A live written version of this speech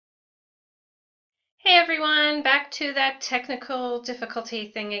Hey everyone, back to that technical difficulty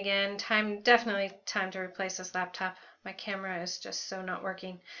thing again. Definitely time to replace this laptop. My camera is just so not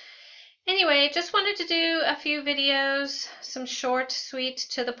working. Anyway, just wanted to do a few videos, some short, sweet,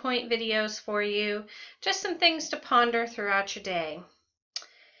 to the point videos for you. Just some things to ponder throughout your day.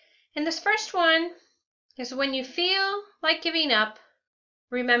 And this first one is when you feel like giving up,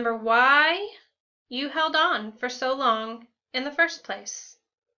 remember why you held on for so long in the first place.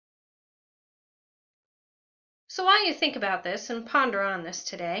 So while you think about this and ponder on this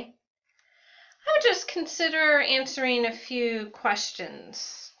today, I would just consider answering a few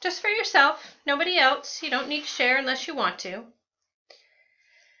questions. Just for yourself, nobody else. You don't need to share unless you want to.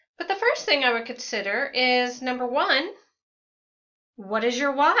 But the first thing I would consider is, number one, what is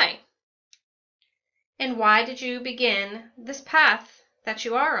your why? And why did you begin this path that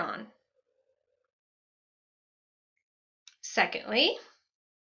you are on? Secondly,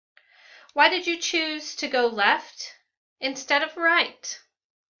 why did you choose to go left instead of right,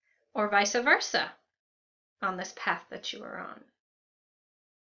 or vice versa, on this path that you are on?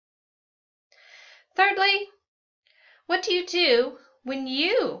 Thirdly, what do you do when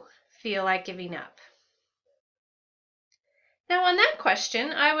you feel like giving up? Now, on that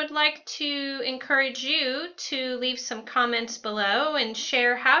question, I would like to encourage you to leave some comments below and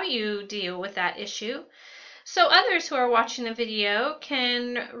share how you deal with that issue, so others who are watching the video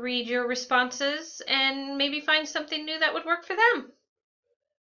can read your responses and maybe find something new that would work for them.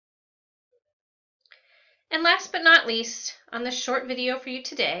 And last but not least, on this short video for you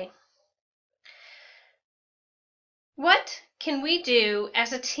today, what can we do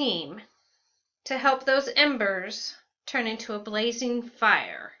as a team to help those embers turn into a blazing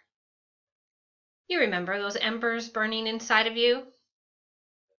fire? You remember those embers burning inside of you?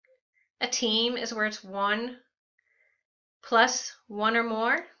 A team is where it's one plus one or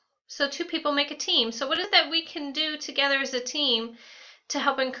more. So two people make a team. So what is that we can do together as a team to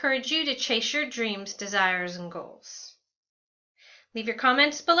help encourage you to chase your dreams, desires, and goals? Leave your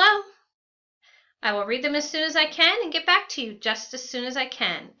comments below. I will read them as soon as I can and get back to you just as soon as I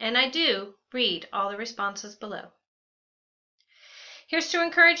can. And I do read all the responses below. Here's to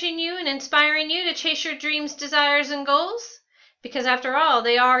encouraging you and inspiring you to chase your dreams, desires, and goals, because after all,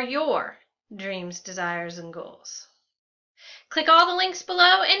 they are your dreams, desires, and goals. Click all the links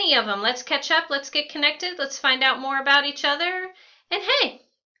below, any of them. Let's catch up, let's get connected, let's find out more about each other. And hey,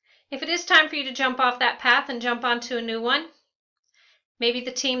 if it is time for you to jump off that path and jump onto a new one, maybe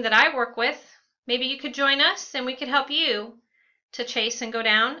the team that I work with, maybe you could join us and we could help you to chase and go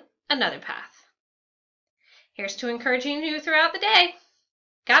down another path. Here's to encouraging you throughout the day.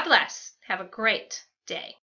 God bless. Have a great day.